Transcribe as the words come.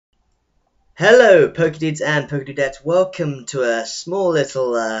Hello, Pokedudes and Pokedudettes. Welcome to a small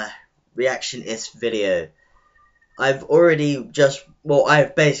little reaction-ist video. I've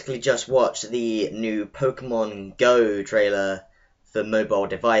basically just watched the new Pokemon Go trailer for mobile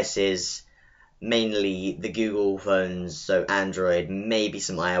devices, mainly the Google phones, so Android, maybe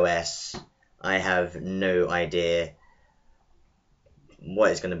some iOS. I have no idea what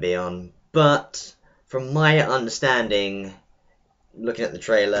it's going to be on, but from my understanding, looking at the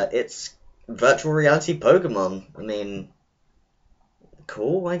trailer, it's virtual reality Pokemon. I mean,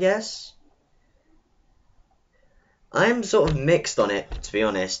 cool, I guess. I'm sort of mixed on it, to be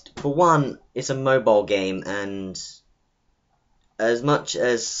honest. For one, it's a mobile game, and as much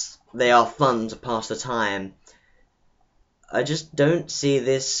as they are fun to pass the time, I just don't see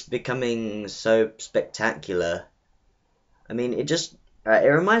this becoming so spectacular. I mean, it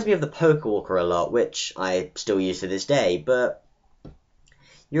reminds me of the Pokewalker a lot, which I still use to this day, but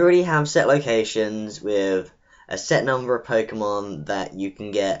you already have set locations with a set number of Pokemon that you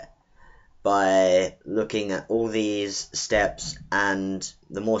can get by looking at all these steps, and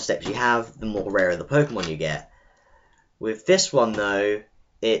the more steps you have, the more rare the Pokemon you get. With this one, though,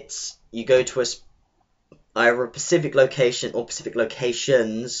 you go to either a specific location or specific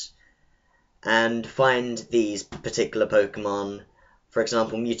locations and find these particular Pokemon. For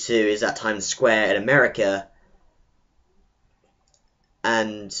example, Mewtwo is at Times Square in America,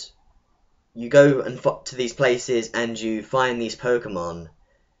 and you go to these places and you find these Pokemon,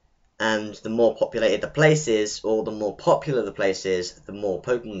 and the more populated the place is, or the more popular the place is, the more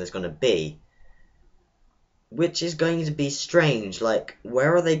Pokemon there's going to be. Which is going to be strange. Like,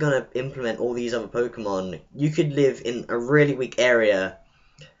 where are they going to implement all these other Pokemon? You could live in a really weak area,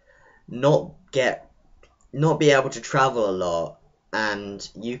 not be able to travel a lot, and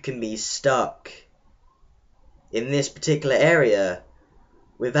you can be stuck in this particular area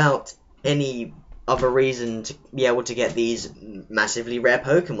without any other reason to be able to get these massively rare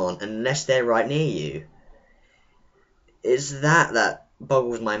Pokemon unless they're right near you. It's that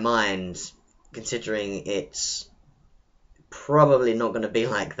boggles my mind, considering it's probably not going to be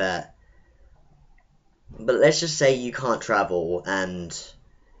like that. But let's just say you can't travel and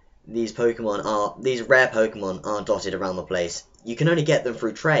these rare Pokemon are dotted around the place. You can only get them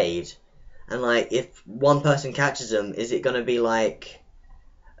through trade. And like, if one person catches them, is it going to be like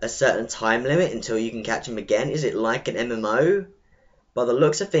a certain time limit until you can catch them again? Is it like an MMO? By the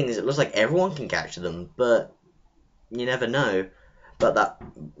looks of things, it looks like everyone can catch them, but you never know. But that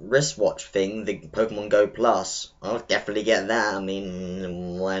wristwatch thing, the Pokemon Go Plus, I'll definitely get that. I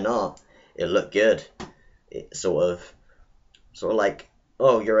mean, why not? It'll look good. It's sort of like,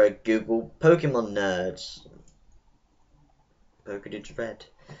 oh, you're a Google Pokemon nerd. Pokedude Red.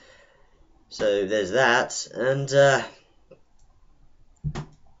 So there's that, and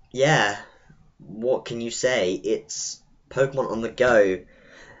yeah, what can you say? It's Pokemon on the go.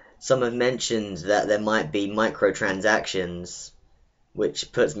 Some have mentioned that there might be microtransactions,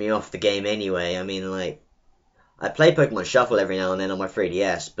 which puts me off the game anyway. I mean, like, I play Pokemon Shuffle every now and then on my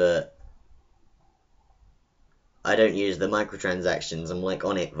 3DS, but I don't use the microtransactions. I'm like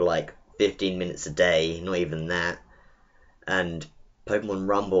on it for like 15 minutes a day, not even that. And Pokemon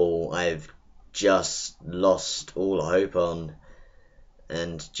Rumble, I've just lost all hope on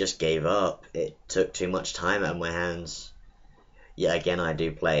and just gave up. It took too much time out of my hands. Yeah, again, I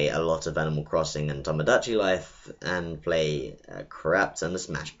do play a lot of Animal Crossing and Tomodachi Life, and play a crap ton of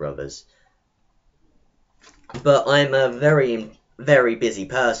Smash Brothers. But I'm a very, very busy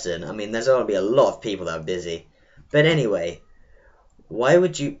person. I mean, there's going to be a lot of people that are busy. But anyway, why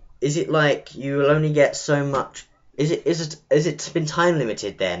would you... Is it like you will only get so much... Is it been time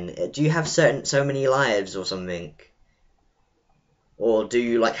limited then? Do you have so many lives or something? Or do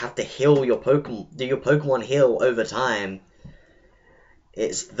you like have to heal your Pokemon? Do your Pokemon heal over time?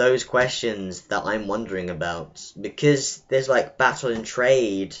 It's those questions that I'm wondering about, because there's like battle and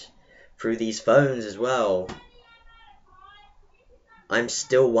trade through these phones as well. I'm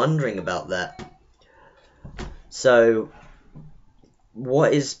still wondering about that. So,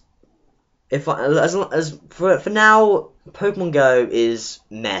 what is... For now, Pokemon Go is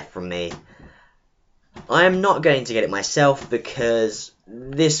meh from me. I am not going to get it myself because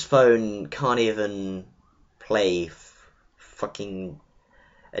this phone can't even play fucking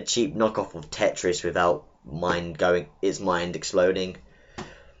a cheap knockoff of Tetris without its mind exploding.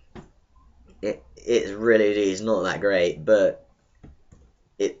 It really is not that great, but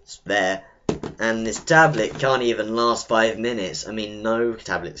it's there. And this tablet can't even last 5 minutes. I mean, no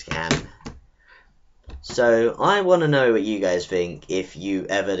tablets can. So, I want to know what you guys think if you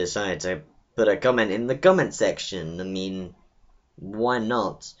ever decide to put a comment in the comment section. I mean, why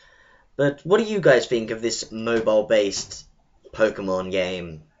not? But what do you guys think of this mobile-based Pokemon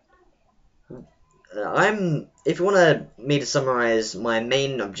game? If you want me to summarize my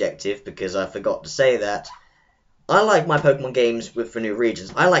main objective, because I forgot to say that, I like my Pokemon games for new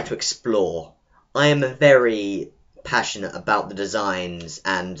regions. I like to explore. I am very passionate about the designs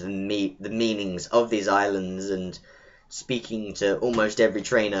and the meanings of these islands, and speaking to almost every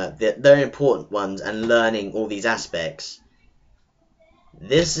trainer, they're important ones, and learning all these aspects.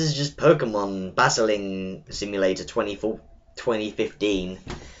 This is just Pokemon Battling Simulator 2015.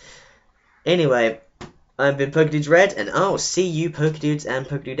 Anyway, I've been Pokedudes Red, and I'll see you Pokedudes and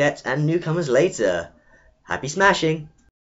Pokedudettes and newcomers later. Happy smashing!